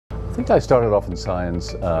think I started off in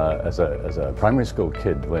science as a primary school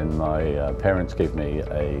kid when my parents gave me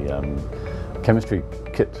a chemistry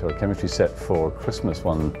kit or chemistry set for Christmas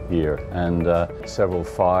one year, and several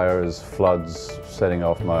fires, floods, setting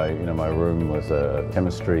off my room with a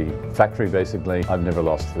chemistry factory basically. I've never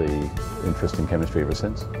lost the interest in chemistry ever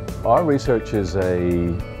since. Our research is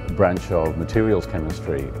a branch of materials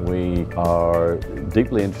chemistry. We are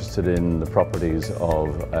deeply interested in the properties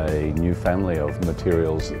of a new family of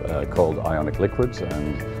materials called ionic liquids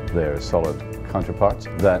and their solid counterparts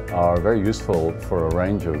that are very useful for a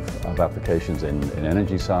range of applications in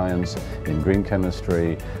energy science, in green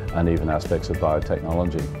chemistry, and even aspects of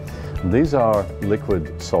biotechnology. These are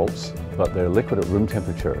liquid salts, but they're liquid at room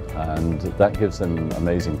temperature, and that gives them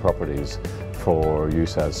amazing properties for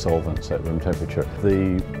use as solvents at room temperature.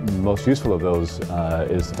 The most useful of those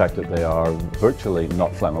is the fact that they are virtually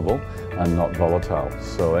not flammable and not volatile.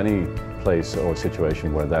 So any place or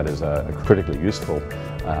situation where that is a critically useful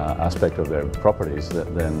aspect of their properties,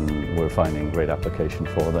 then we're finding great application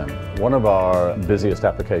for them. One of our busiest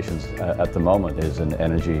applications at the moment is in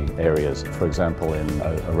energy areas. For example, in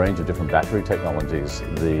a range of different battery technologies,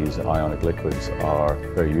 these ionic liquids are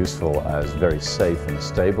very useful as very safe and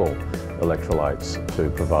stable electrolytes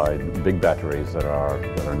to provide big batteries that are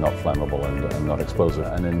not flammable and not explosive.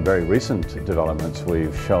 And in very recent developments,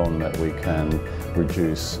 we've shown that we can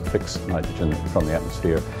reduce fixed nitrogen from the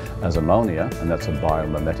atmosphere as ammonia, and that's a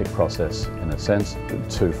biomimetic process in a sense,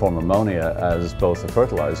 to form ammonia as both a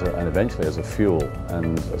fertilizer and eventually as a fuel.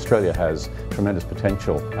 And Australia has tremendous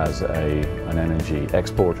potential as an energy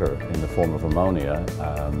exporter in the form of ammonia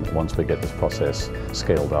once we get this process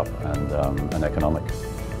scaled up and economic.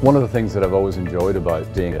 One of the things that I've always enjoyed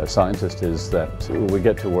about being a scientist is that we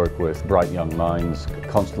get to work with bright young minds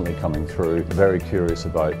constantly coming through, very curious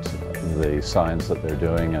about the science that they're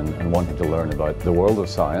doing and wanting to learn about the world of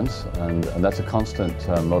science, and that's a constant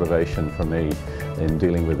motivation for me in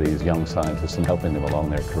dealing with these young scientists and helping them along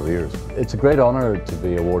their careers. It's a great honour to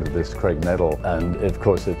be awarded this Craig Medal, and of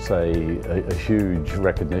course it's a huge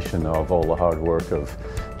recognition of all the hard work of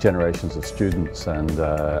generations of students and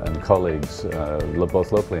colleagues,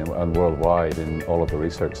 both locally and worldwide, in all of the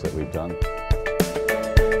research that we've done.